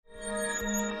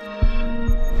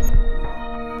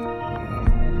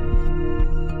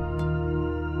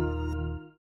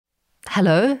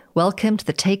Hello, welcome to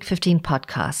the Take 15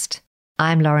 podcast.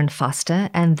 I'm Lauren Foster,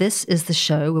 and this is the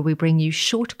show where we bring you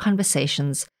short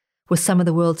conversations with some of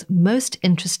the world's most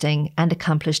interesting and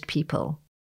accomplished people.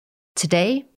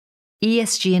 Today,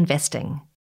 ESG investing.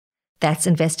 That's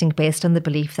investing based on the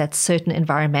belief that certain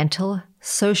environmental,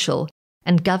 social,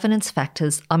 and governance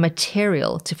factors are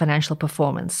material to financial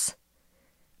performance.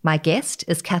 My guest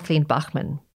is Kathleen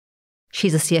Bachman.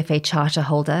 She's a CFA charter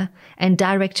holder and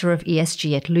director of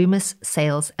ESG at Loomis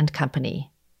Sayles &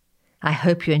 Company. I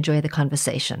hope you enjoy the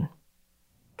conversation.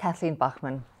 Kathleen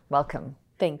Bachman, welcome.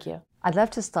 Thank you. I'd love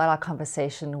to start our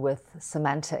conversation with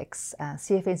semantics.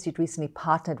 CFA Institute recently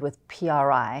partnered with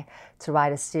PRI to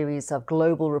write a series of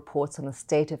global reports on the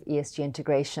state of ESG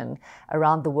integration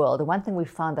around the world. And one thing we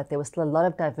found that there was still a lot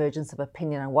of divergence of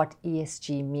opinion on what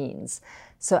ESG means.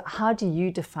 So how do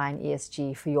you define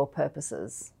ESG for your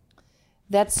purposes?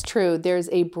 That's true. There's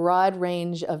a broad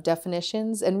range of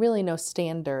definitions and really no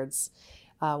standards.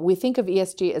 We think of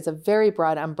ESG as a very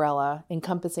broad umbrella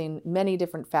encompassing many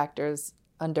different factors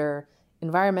under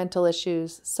environmental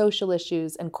issues, social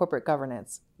issues, and corporate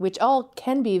governance, which all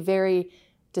can be very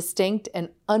distinct and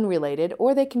unrelated,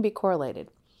 or they can be correlated.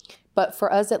 But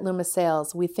for us at Loomis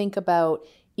Sayles, we think about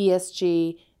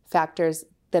ESG factors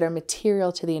that are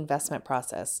material to the investment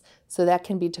process. So that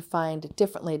can be defined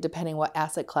differently depending what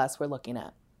asset class we're looking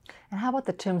at. And how about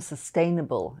the term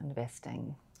sustainable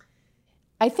investing?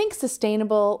 I think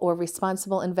sustainable or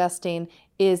responsible investing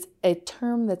is a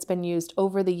term that's been used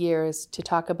over the years to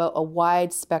talk about a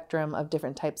wide spectrum of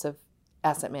different types of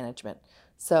asset management.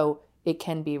 So it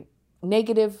can be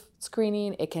negative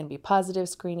screening, it can be positive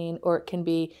screening, or it can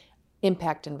be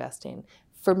impact investing.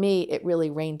 For me, it really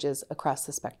ranges across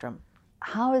the spectrum.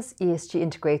 How is ESG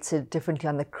integrated differently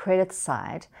on the credit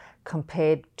side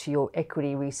compared to your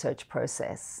equity research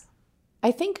process?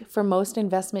 I think for most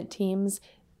investment teams,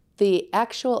 the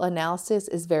actual analysis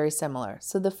is very similar.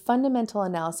 So the fundamental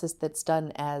analysis that's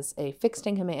done as a fixed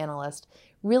income analyst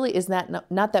really is not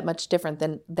that much different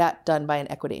than that done by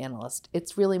an equity analyst.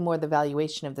 It's really more the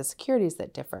valuation of the securities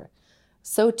that differ.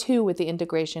 So too with the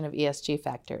integration of ESG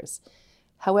factors.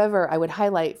 However, I would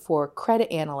highlight for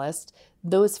credit analysts,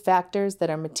 those factors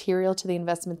that are material to the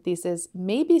investment thesis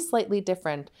may be slightly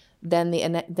different than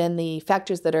the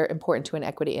factors that are important to an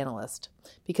equity analyst.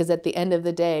 Because at the end of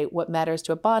the day, what matters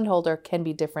to a bondholder can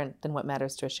be different than what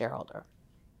matters to a shareholder.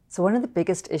 So one of the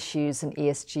biggest issues in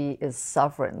ESG is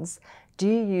sovereigns. Do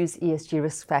you use ESG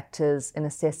risk factors in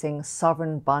assessing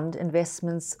sovereign bond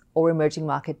investments or emerging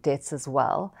market debts as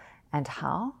well? And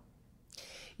how?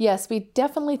 Yes, we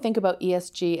definitely think about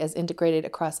ESG as integrated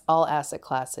across all asset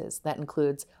classes. That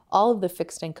includes all of the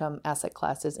fixed income asset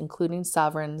classes, including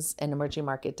sovereigns and emerging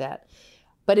market debt.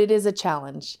 But it is a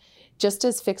challenge. Just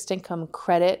as fixed income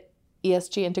credit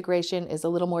ESG integration is a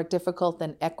little more difficult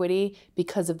than equity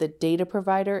because of the data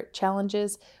provider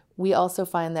challenges, we also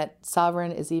find that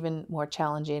sovereign is even more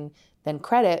challenging than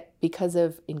credit because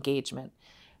of engagement.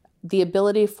 The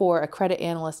ability for a credit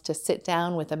analyst to sit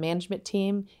down with a management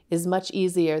team is much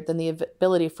easier than the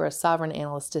ability for a sovereign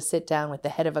analyst to sit down with the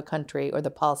head of a country or the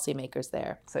policymakers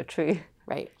there. So true.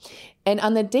 Right. And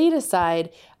on the data side,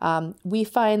 we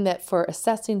find that for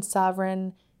assessing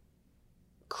sovereign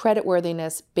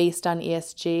creditworthiness based on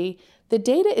ESG, the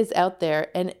data is out there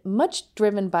and much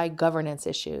driven by governance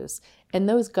issues. And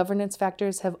those governance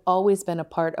factors have always been a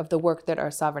part of the work that our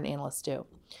sovereign analysts do.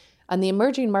 On the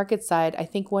emerging market side, I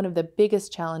think one of the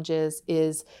biggest challenges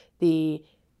is the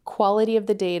quality of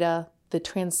the data,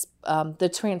 the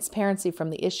transparency from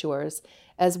the issuers,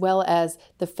 as well as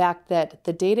the fact that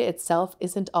the data itself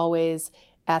isn't always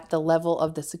at the level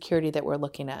of the security that we're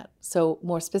looking at. So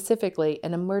more specifically,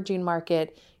 an emerging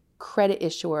market credit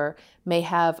issuer may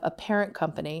have a parent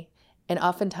company, and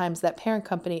oftentimes that parent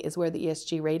company is where the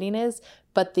ESG rating is,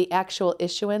 but the actual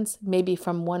issuance may be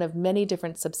from one of many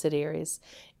different subsidiaries,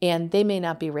 and they may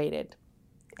not be rated.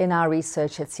 In our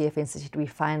research at CFA Institute, we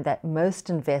find that most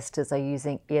investors are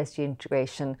using ESG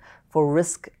integration for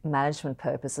risk management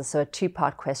purposes. So a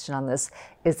two-part question on this.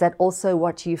 Is that also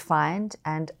what you find?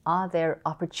 And are there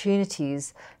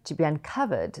opportunities to be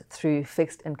uncovered through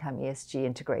fixed income ESG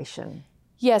integration?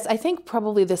 Yes, I think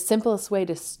probably the simplest way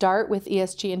to start with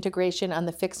ESG integration on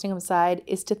the fixed income side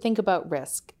is to think about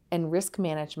risk and risk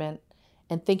management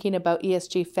and thinking about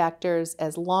ESG factors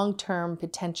as long-term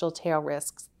potential tail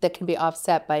risks that can be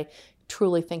offset by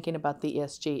truly thinking about the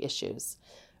ESG issues.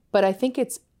 But I think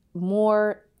it's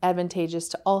more advantageous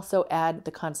to also add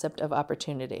the concept of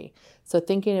opportunity. So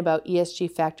thinking about ESG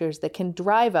factors that can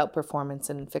drive out performance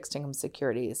in fixed income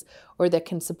securities or that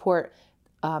can support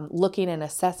looking and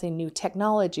assessing new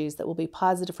technologies that will be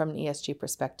positive from an ESG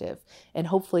perspective and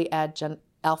hopefully add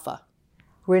alpha.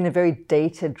 We're in a very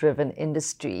data-driven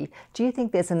industry. Do you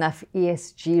think there's enough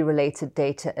ESG-related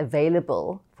data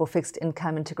available for fixed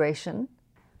income integration?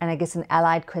 And I guess an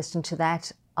allied question to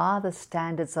that, are the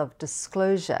standards of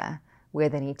disclosure where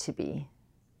they need to be?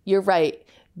 You're right.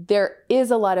 There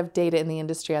is a lot of data in the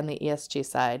industry on the ESG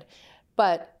side,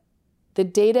 but the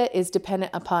data is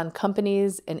dependent upon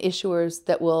companies and issuers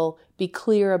that will be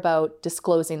clear about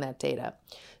disclosing that data.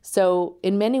 So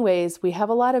in many ways, we have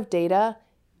a lot of data.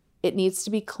 It needs to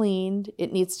be cleaned.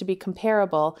 It needs to be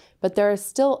comparable. But there are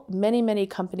still many, many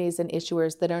companies and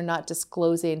issuers that are not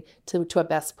disclosing to a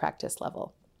best practice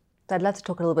level. I'd love to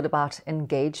talk a little bit about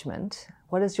engagement.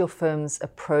 What is your firm's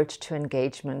approach to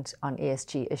engagement on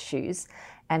ESG issues?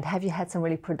 And have you had some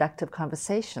really productive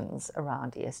conversations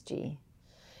around ESG?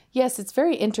 Yes, it's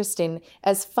very interesting.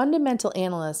 As fundamental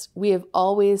analysts, we have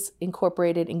always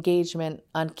incorporated engagement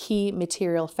on key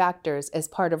material factors as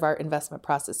part of our investment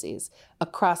processes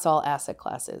across all asset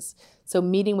classes. So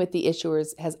meeting with the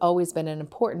issuers has always been an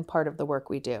important part of the work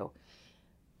we do.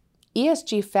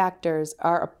 ESG factors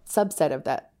are a subset of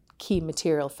that key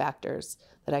material factors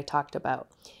that I talked about.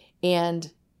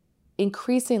 And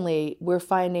increasingly, we're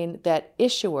finding that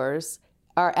issuers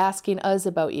are asking us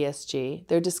about ESG.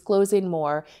 They're disclosing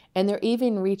more, and they're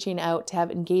even reaching out to have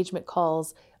engagement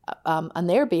calls on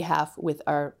their behalf with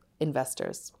our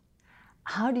investors.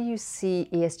 How do you see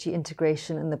ESG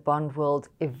integration in the bond world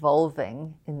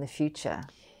evolving in the future?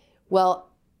 Well,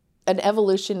 an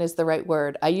evolution is the right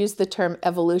word. I use the term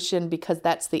evolution because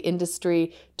that's the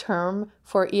industry term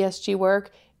for ESG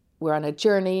work. We're on a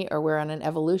journey or we're on an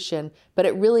evolution, but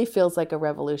it really feels like a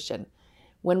revolution.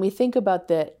 When we think about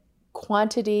the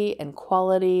quantity and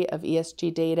quality of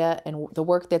ESG data and the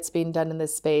work that's being done in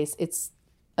this space, it's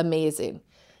amazing.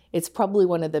 It's probably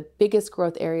one of the biggest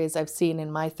growth areas I've seen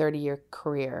in my 30-year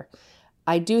career.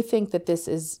 I do think that this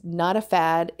is not a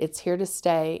fad. It's here to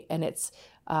stay, and it's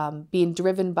being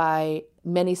driven by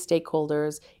many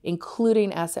stakeholders,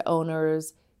 including asset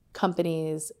owners,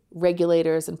 companies,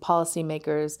 regulators, and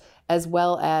policymakers, as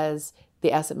well as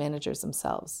the asset managers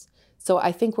themselves. So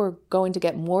I think we're going to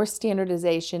get more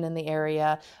standardization in the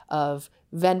area of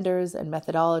vendors and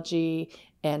methodology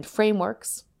and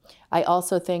frameworks. I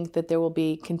also think that there will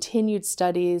be continued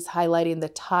studies highlighting the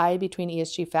tie between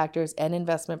ESG factors and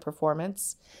investment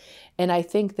performance. And I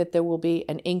think that there will be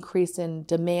an increase in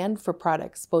demand for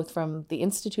products, both from the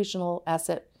institutional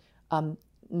asset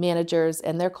managers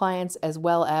and their clients, as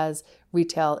well as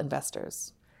retail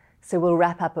investors. So we'll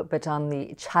wrap up a bit on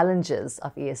the challenges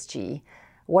of ESG.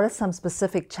 What are some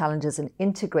specific challenges in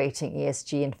integrating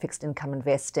ESG in fixed income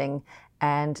investing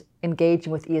and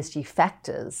engaging with ESG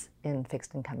factors in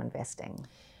fixed income investing?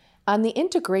 On the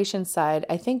integration side,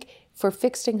 I think for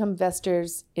fixed income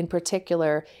investors in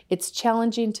particular, it's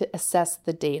challenging to assess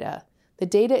the data. The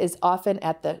data is often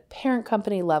at the parent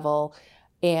company level,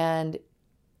 and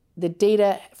the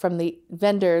data from the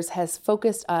vendors has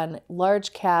focused on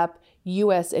large cap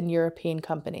US and European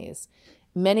companies.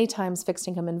 Many times fixed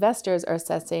income investors are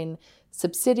assessing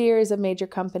subsidiaries of major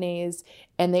companies,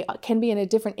 and they can be in a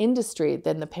different industry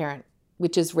than the parent,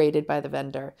 which is rated by the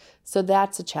vendor. So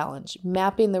that's a challenge,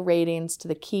 mapping the ratings to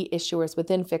the key issuers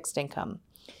within fixed income.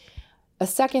 A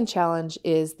second challenge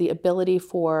is the ability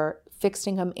for fixed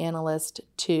income analysts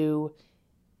to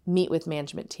meet with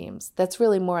management teams. That's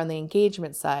really more on the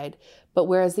engagement side. But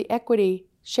whereas the equity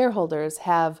shareholders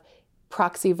have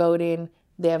proxy voting,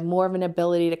 they have more of an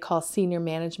ability to call senior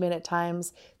management at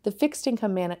times, the fixed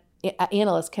income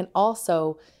analysts can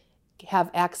also have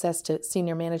access to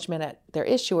senior management at their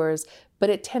issuers,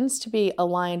 but it tends to be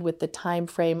aligned with the time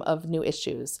frame of new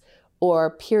issues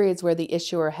or periods where the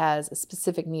issuer has a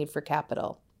specific need for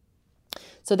capital.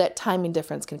 So that timing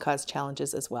difference can cause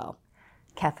challenges as well.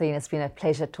 Kathleen, it's been a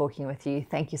pleasure talking with you.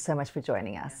 Thank you so much for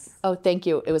joining us. Oh, thank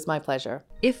you. It was my pleasure.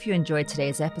 If you enjoyed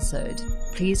today's episode,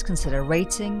 please consider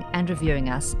rating and reviewing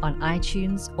us on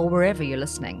iTunes or wherever you're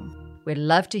listening. We'd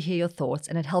love to hear your thoughts,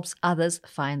 and it helps others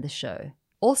find the show.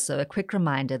 Also, a quick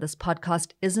reminder, this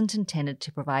podcast isn't intended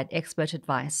to provide expert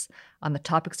advice on the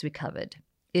topics we covered.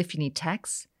 If you need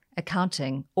tax,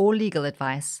 accounting, or legal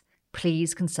advice,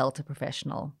 please consult a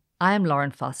professional. I am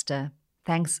Lauren Foster.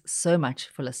 Thanks so much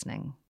for listening.